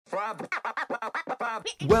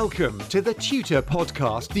Welcome to the Tutor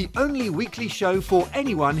Podcast, the only weekly show for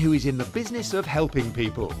anyone who is in the business of helping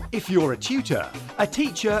people. If you're a tutor, a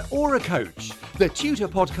teacher, or a coach, the Tutor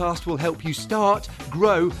Podcast will help you start,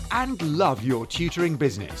 grow, and love your tutoring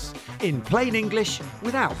business. In plain English,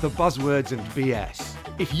 without the buzzwords and BS.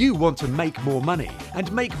 If you want to make more money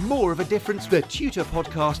and make more of a difference, the Tutor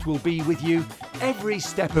Podcast will be with you every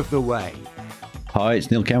step of the way. Hi,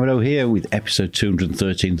 it's Neil Camado here with episode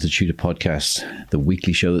 213 of the Tutor Podcast, the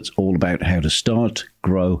weekly show that's all about how to start,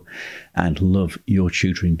 grow, and love your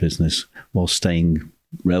tutoring business while staying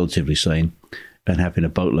relatively sane and having a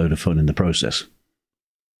boatload of fun in the process.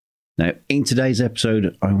 Now, in today's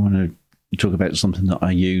episode, I want to talk about something that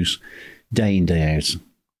I use day in, day out.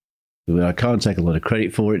 I can't take a lot of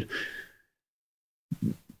credit for it,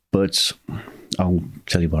 but I'll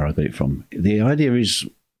tell you where I got it from. The idea is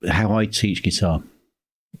how I teach guitar.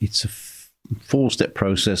 It's a four-step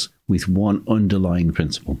process with one underlying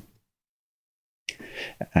principle.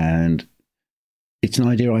 And it's an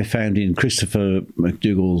idea I found in Christopher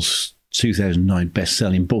McDougall's 2009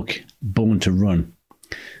 best-selling book, Born to Run,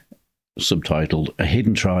 subtitled A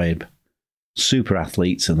Hidden Tribe, Super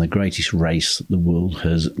Athletes and the Greatest Race the World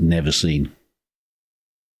Has Never Seen.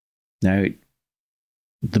 Now,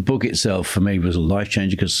 the book itself for me was a life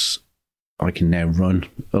changer because I can now run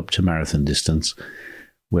up to marathon distance,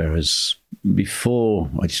 whereas before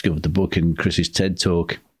I discovered the book and Chris's TED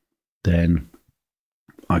Talk, then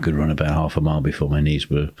I could run about half a mile before my knees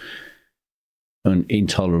were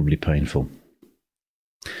intolerably painful.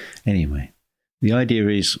 Anyway, the idea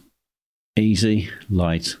is easy,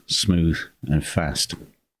 light, smooth, and fast.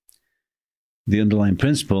 The underlying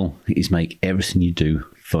principle is make everything you do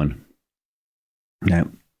fun. Now,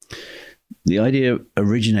 the idea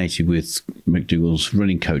originated with McDougall's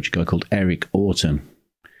running coach, a guy called Eric Orton.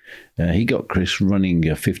 He got Chris running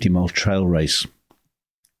a 50-mile trail race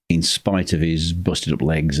in spite of his busted up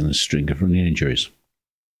legs and a string of running injuries.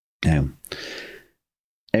 Now,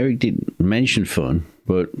 Eric didn't mention fun,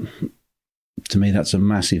 but to me that's a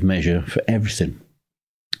massive measure for everything.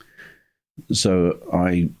 So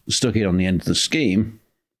I stuck it on the end of the scheme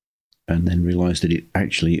and then realised that it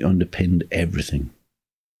actually underpinned everything.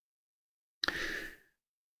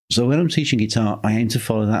 So when I'm teaching guitar, I aim to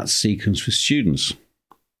follow that sequence for students.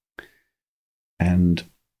 And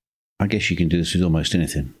I guess you can do this with almost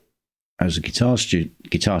anything. As a guitar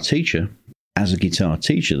teacher,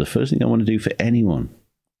 the first thing I want to do for anyone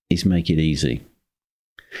is make it easy.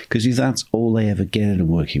 Because if that's all they ever get out of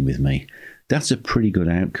working with me, that's a pretty good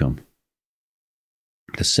outcome.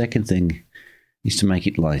 The second thing is to make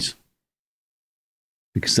it light.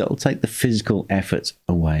 Because that'll take the physical effort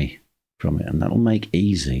away from it, and that'll make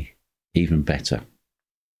easy even better.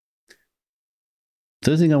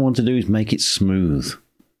 Third thing I want to do is make it smooth,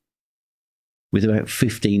 with about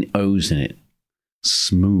 15 O's in it.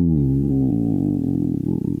 Smooth.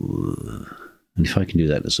 And if I can do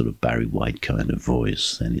that in a sort of Barry White kind of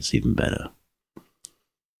voice, then it's even better.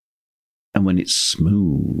 And when it's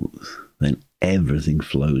smooth, then everything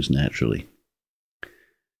flows naturally.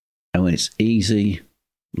 And when it's easy,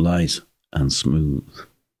 light, and smooth,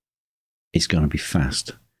 it's going to be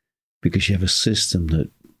fast because you have a system that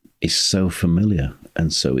is so familiar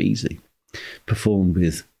and so easy, performed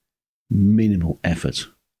with minimal effort.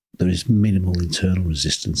 There is minimal internal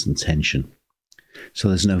resistance and tension. So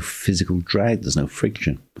there's no physical drag, there's no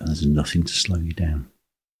friction, and there's nothing to slow you down.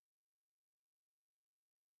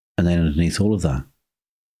 And then underneath all of that,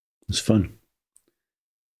 there's fun.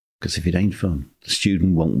 Because if it ain't fun, the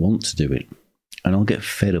student won't want to do it. And I'll get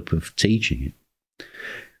fed up of teaching it.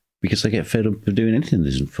 Because I get fed up of doing anything that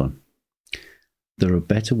isn't fun. There are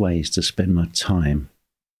better ways to spend my time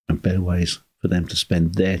and better ways for them to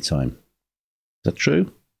spend their time. Is that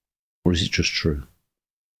true? Or is it just true?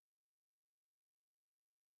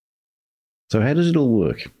 So how does it all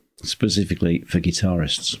work, specifically for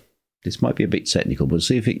guitarists? This might be a bit technical, but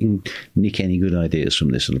see if it can nick any good ideas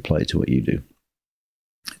from this and apply it to what you do.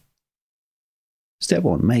 Step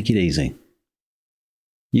one, make it easy.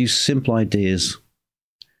 Use simple ideas,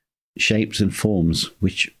 shapes and forms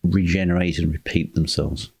which regenerate and repeat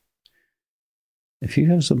themselves. If you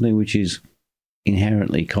have something which is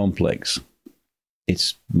inherently complex,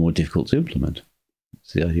 it's more difficult to implement.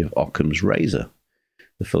 It's the idea of Occam's razor,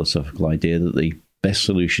 the philosophical idea that the best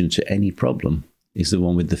solution to any problem is the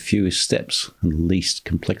one with the fewest steps and least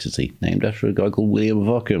complexity, named after a guy called William of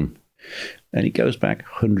Ockham. And it goes back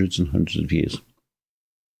hundreds and hundreds of years.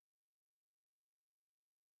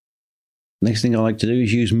 Next thing I like to do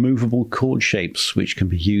is use movable chord shapes, which can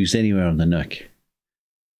be used anywhere on the neck.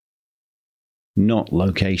 not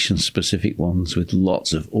location-specific ones with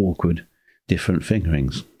lots of awkward different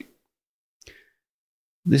fingerings.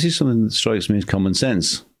 This is something that strikes me as common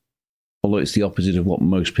sense, although it's the opposite of what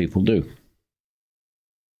most people do.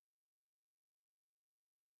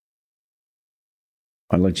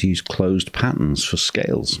 I like to use closed patterns for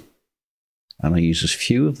scales, and I use as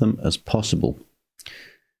few of them as possible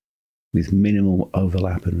with minimal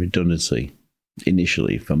overlap and redundancy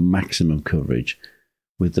initially for maximum coverage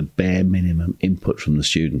with the bare minimum input from the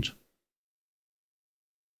student.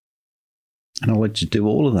 And I like to do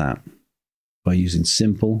all of that by using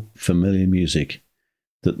simple, familiar music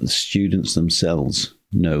that the students themselves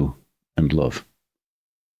know and love.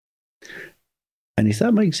 And if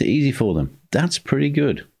that makes it easy for them, that's pretty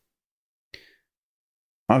good.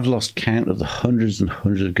 I've lost count of the hundreds and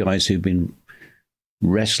hundreds of guys who've been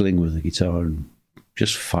wrestling with the guitar and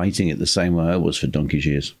just fighting it the same way I was for donkey's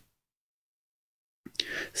years,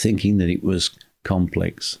 thinking that it was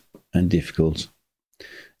complex and difficult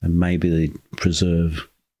and maybe the preserve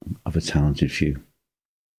of a talented few.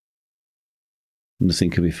 Nothing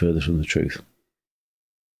could be further from the truth.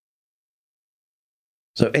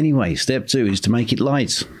 So anyway, step 2 is to make it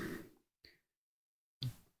light.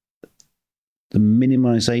 The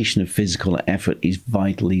minimization of physical effort is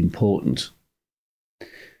vitally important.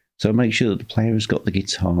 So make sure that the player has got the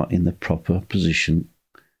guitar in the proper position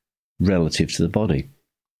relative to the body.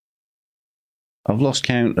 I've lost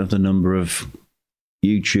count of the number of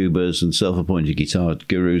YouTubers and self-appointed guitar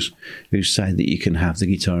gurus who say that you can have the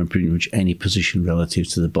guitar in pretty much any position relative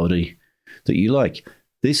to the body that you like.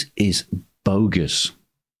 This is bogus.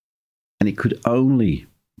 And it could only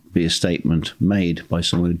be a statement made by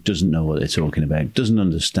someone who doesn't know what they're talking about, doesn't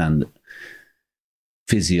understand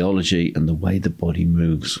physiology and the way the body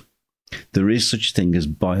moves. There is such a thing as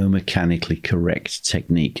biomechanically correct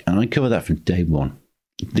technique, and I cover that from day one.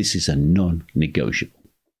 This is a non-negotiable.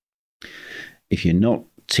 If you're not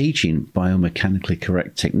teaching biomechanically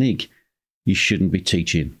correct technique, you shouldn't be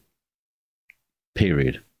teaching.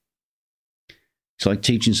 Period. It's like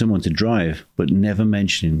teaching someone to drive, but never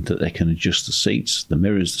mentioning that they can adjust the seats, the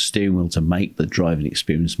mirrors, the steering wheel to make the driving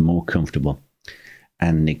experience more comfortable,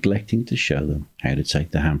 and neglecting to show them how to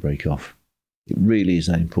take the handbrake off. It really is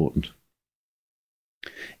that important.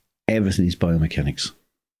 Everything is biomechanics.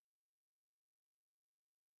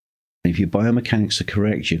 And if your biomechanics are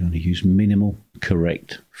correct, you're going to use minimal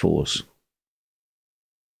correct force.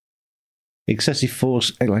 Excessive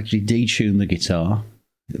force will actually detune the guitar,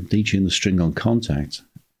 detune the string on contact,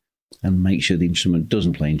 and make sure the instrument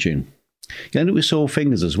doesn't play in tune. You end up with sore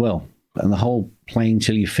fingers as well, and the whole playing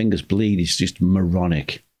till your fingers bleed is just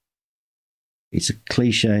moronic. It's a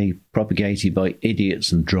cliche propagated by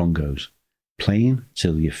idiots and drongos. Playing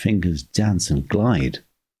till your fingers dance and glide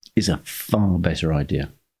is a far better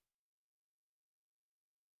idea.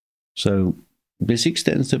 So this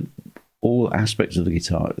extends to all aspects of the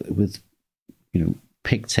guitar with,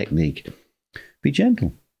 pick technique. Be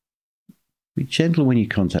gentle. Be gentle when you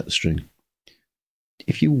contact the string.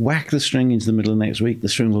 If you whack the string into the middle of next week, the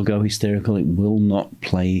string will go hysterical. It will not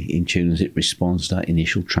play in tune as it responds to that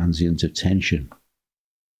initial transient of tension.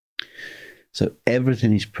 So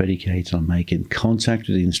everything is predicated on making contact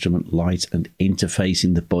with the instrument light and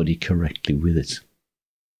interfacing the body correctly with it.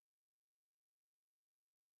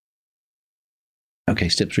 Okay,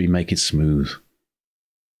 step 3, make it smooth.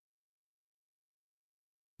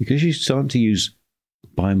 Because you're starting to use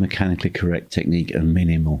biomechanically correct technique and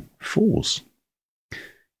minimal force,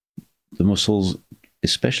 the muscles,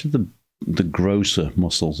 especially the grosser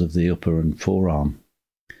muscles of the upper and forearm,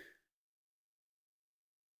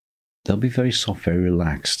 they'll be very soft, very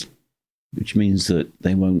relaxed, which means that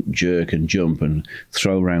they won't jerk and jump and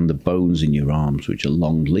throw around the bones in your arms, which are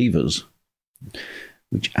long levers,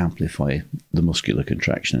 which amplify the muscular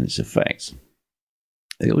contraction and its effects.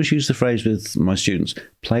 I always use the phrase with my students,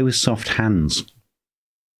 play with soft hands.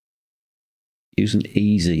 Use an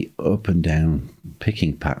easy up and down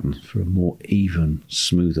picking pattern for a more even,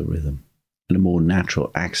 smoother rhythm and a more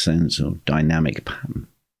natural accent or dynamic pattern.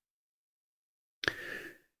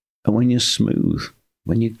 And when you're smooth,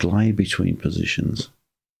 when you glide between positions,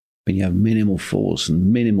 when you have minimal force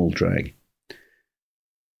and minimal drag,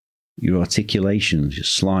 your articulations, your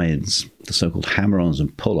slides, the so-called hammer-ons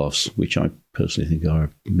and pull-offs, which I personally think are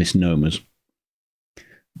misnomers,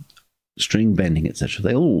 string bending, etc.,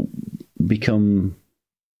 they all become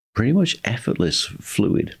pretty much effortless,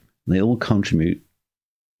 fluid. They all contribute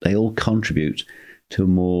to a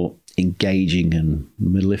more engaging and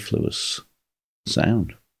mellifluous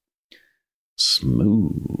sound.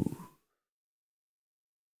 Smooth.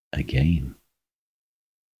 Again.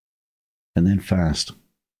 And then fast.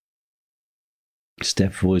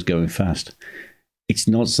 Step 4 is going fast. It's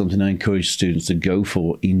not something I encourage students to go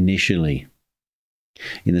for initially.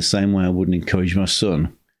 In the same way I wouldn't encourage my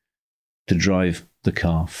son to drive the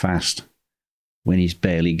car fast when he's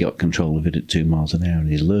barely got control of it at 2 miles an hour and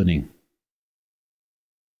he's learning.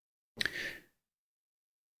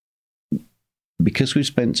 Because we've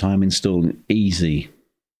spent time installing easy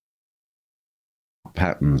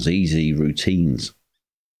patterns, easy routines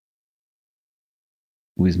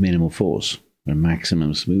with minimal force and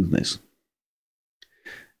maximum smoothness,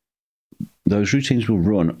 those routines will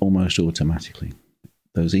run almost automatically.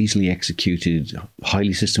 Those easily executed,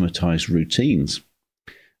 highly systematized routines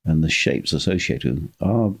and the shapes associated with them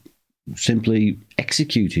are simply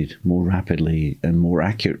executed more rapidly and more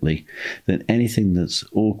accurately than anything that's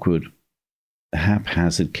awkward,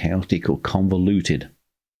 haphazard, chaotic, or convoluted.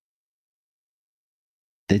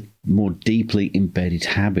 They're more deeply embedded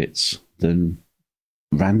habits than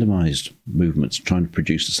randomized movements trying to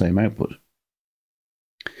produce the same output.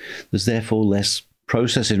 There's therefore less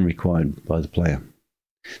processing required by the player.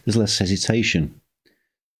 There's less hesitation.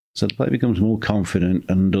 So the player becomes more confident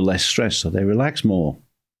and under less stress, so they relax more.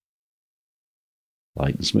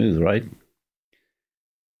 Light and smooth, right?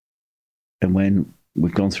 And when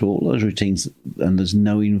we've gone through all those routines and there's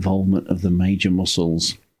no involvement of the major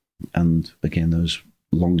muscles and, again, those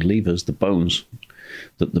long levers, the bones,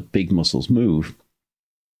 that the big muscles move,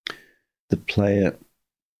 the player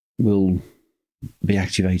will be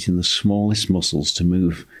activating the smallest muscles to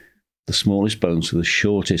move the smallest bones to the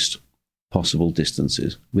shortest possible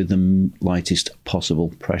distances with the lightest possible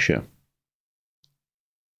pressure.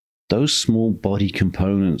 Those small body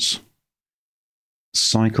components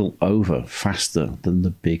cycle over faster than the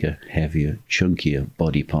bigger, heavier, chunkier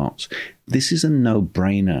body parts. This is a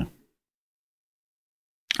no-brainer.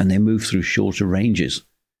 And they move through shorter ranges.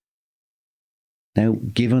 Now,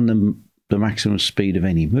 given the maximum speed of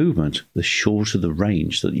any movement, the shorter the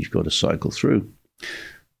range that you've got to cycle through,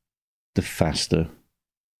 the faster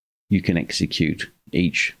you can execute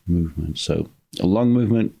each movement. So a long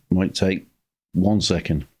movement might take 1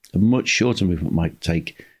 second. A much shorter movement might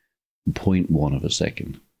take 0.1 of a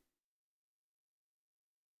second.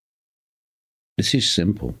 This is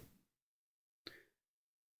simple.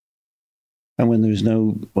 And when there is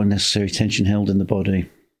no unnecessary tension held in the body,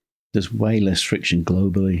 there's way less friction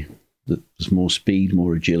globally. There's more speed,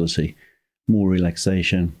 more agility, more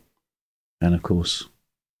relaxation. And of course,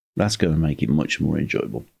 that's going to make it much more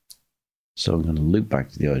enjoyable. So I'm going to loop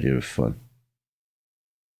back to the idea of fun.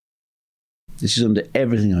 This is under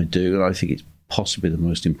everything I do, and I think it's possibly the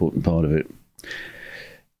most important part of it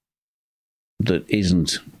that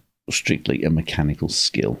isn't strictly a mechanical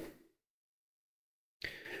skill.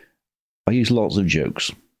 I use lots of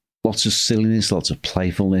jokes, lots of silliness, lots of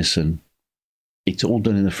playfulness, and it's all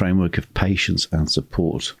done in the framework of patience and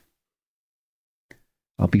support.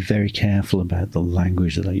 I'll be very careful about the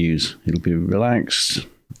language that I use. It'll be relaxed,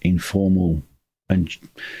 informal, and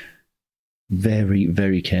very,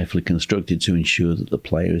 very carefully constructed to ensure that the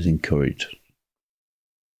player is encouraged.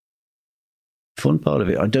 Fun part of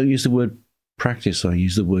it, I don't use the word practice, I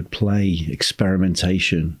use the word play,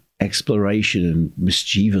 experimentation, exploration, and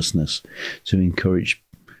mischievousness to encourage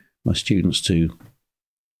my students to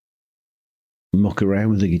muck around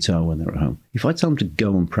with the guitar when they're at home. If I tell them to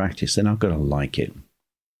go and practice, then I've got to like it.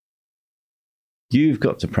 You've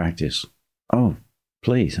got to practice. Oh,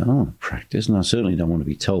 please, I don't want to practice, and I certainly don't want to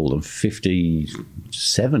be told I'm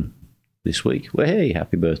 57 this week. Well, hey,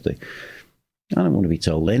 happy birthday. I don't want to be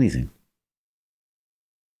told anything.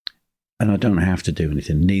 And I don't have to do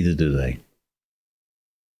anything, neither do they.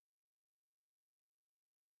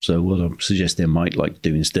 So what I suggest they might like to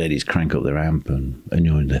do instead is crank up their amp and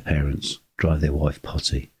annoy their parents, drive their wife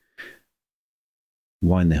potty,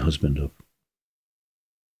 wind their husband up,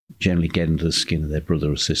 generally get into the skin of their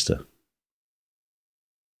brother or sister.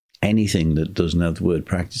 Anything that doesn't have the word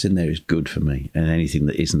practice in there is good for me, and anything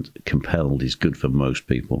that isn't compelled is good for most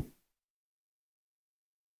people.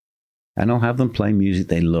 And I'll have them play music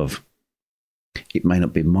they love. It may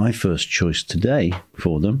not be my first choice today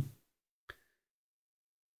for them,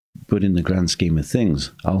 but in the grand scheme of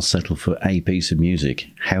things, I'll settle for a piece of music,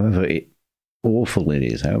 however awful it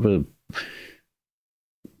is, however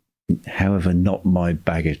not my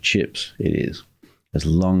bag of chips it is, as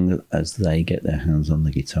long as they get their hands on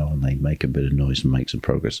the guitar and they make a bit of noise and make some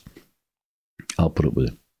progress, I'll put up with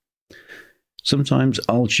it. Sometimes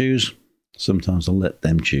I'll choose, sometimes I'll let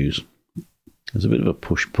them choose. There's a bit of a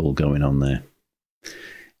push-pull going on there.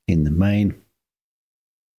 In the main,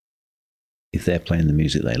 if they're playing the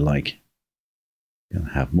music they like, they're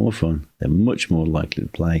going to have more fun. They're much more likely to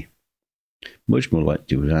play. much more likely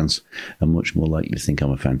to advance, and much more likely to think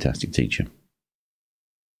I'm a fantastic teacher.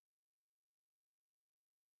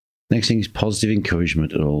 Next thing is positive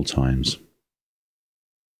encouragement at all times.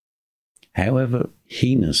 However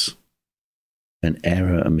heinous an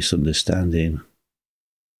error, a misunderstanding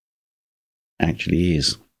actually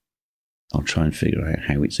is, I'll try and figure out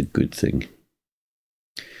how it's a good thing.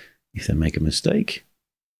 If they make a mistake,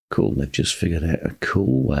 cool, they've just figured out a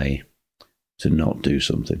cool way to not do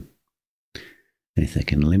something. And if they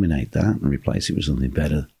can eliminate that and replace it with something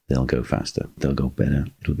better, they'll go faster, they'll go better,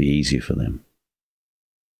 it'll be easier for them.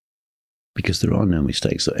 Because there are no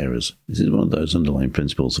mistakes or errors. This is one of those underlying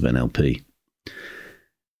principles of NLP,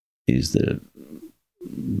 is that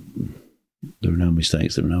there are no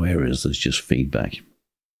mistakes, there are no errors, there's just feedback.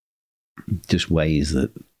 Just ways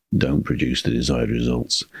that don't produce the desired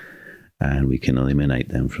results. And we can eliminate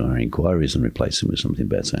them from our inquiries and replace them with something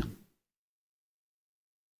better.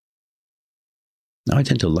 I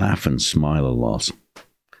tend to laugh and smile a lot.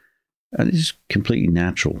 And this is completely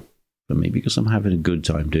natural for me because I'm having a good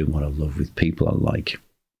time doing what I love with people I like.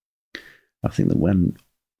 I think that when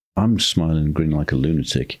I'm smiling and grinning like a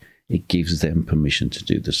lunatic, it gives them permission to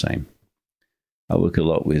do the same. I work a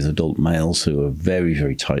lot with adult males who are very,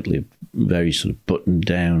 very tightly, very sort of buttoned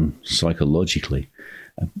down psychologically.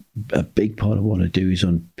 A big part of what I do is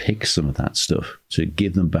unpick some of that stuff to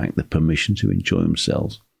give them back the permission to enjoy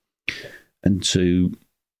themselves and to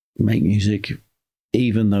make music,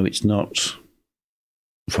 even though it's not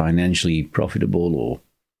financially profitable or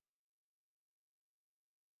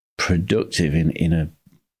productive in a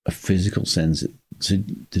physical sense, to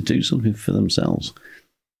do something for themselves.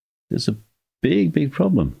 There's a big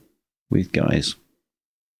problem with guys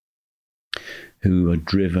who are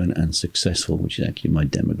driven and successful, which is actually my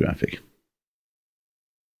demographic.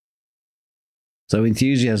 So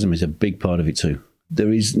enthusiasm is a big part of it too.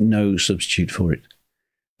 There is no substitute for it.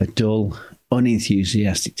 A dull,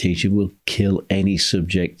 unenthusiastic teacher will kill any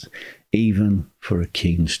subject, even for a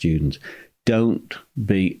keen student. Don't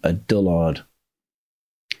be a dullard.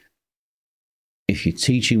 If you're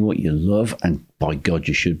teaching what you love, and by God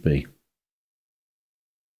you should be,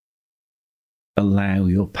 allow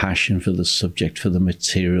your passion for the subject, for the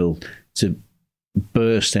material, to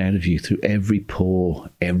burst out of you through every pore,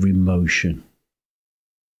 every motion.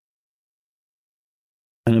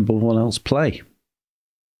 And above all else, play.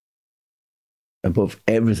 Above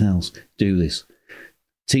everything else, do this.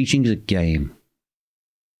 Teaching is a game.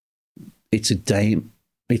 It's a game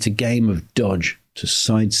of dodge, to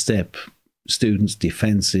sidestep students'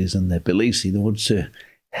 defenses and their beliefs in order to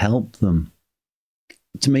help them.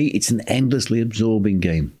 To me, it's an endlessly absorbing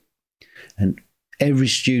game. And every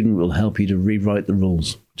student will help you to rewrite the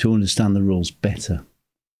rules, to understand the rules better.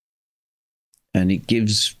 And it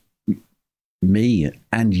gives me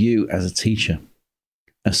and you as a teacher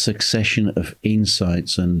a succession of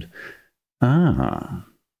insights and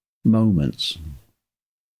moments.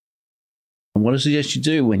 And what I suggest you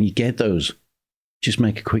do when you get those, just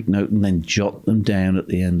make a quick note and then jot them down at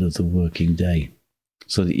the end of the working day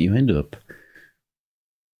so that you end up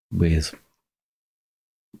with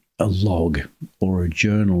a log or a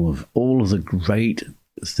journal of all of the great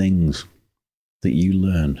things that you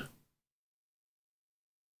learned.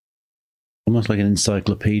 Almost like an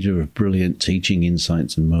encyclopedia of brilliant teaching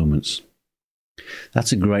insights and moments.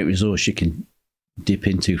 That's a great resource you can dip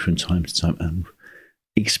into from time to time. And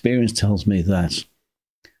experience tells me that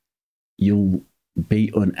you'll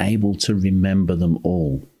be unable to remember them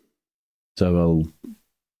all. So I'll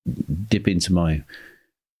dip into my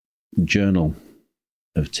journal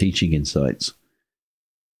of teaching insights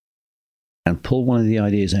and pull one of the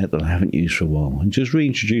ideas out that I haven't used for a while and just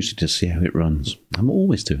reintroduce it to see how it runs. I'm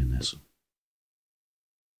always doing this.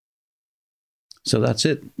 So that's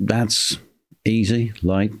it. That's easy,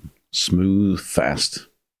 light, smooth, fast,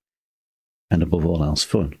 and above all else,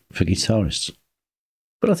 fun for guitarists.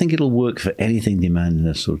 But I think it'll work for anything demanding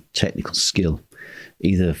a sort of technical skill,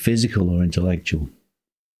 either physical or intellectual.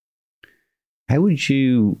 How would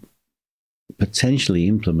you potentially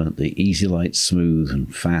implement the easy, light, smooth,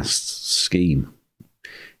 and fast scheme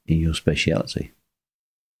in your speciality?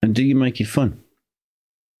 And do you make it fun?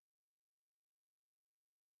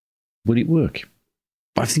 Would it work?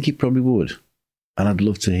 I think it probably would. And I'd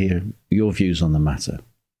love to hear your views on the matter.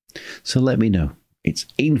 So let me know. It's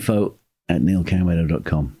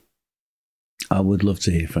info@neilcowmeadow.com. I would love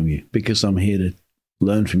to hear from you because I'm here to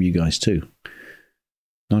learn from you guys too.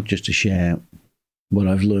 Not just to share what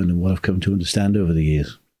I've learned and what I've come to understand over the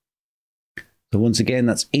years. So once again,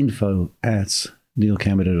 that's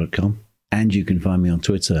info@neilcowmeadow.com. And you can find me on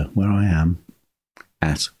Twitter where I am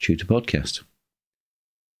 @TutorPodcast.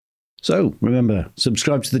 So remember,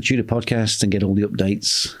 subscribe to the Tutor Podcast and get all the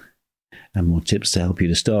updates and more tips to help you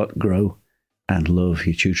to start, grow, and love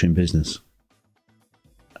your tutoring business.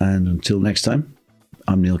 And until next time,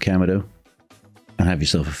 I'm Neil Camado, and have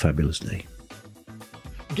yourself a fabulous day.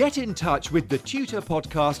 Get in touch with the Tutor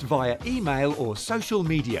Podcast via email or social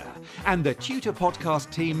media, and the Tutor Podcast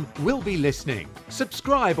team will be listening.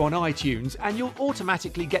 Subscribe on iTunes and you'll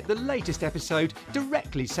automatically get the latest episode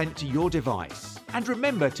directly sent to your device. And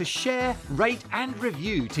remember to share, rate and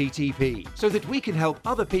review TTP so that we can help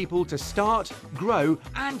other people to start, grow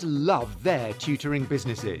and love their tutoring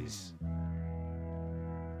businesses.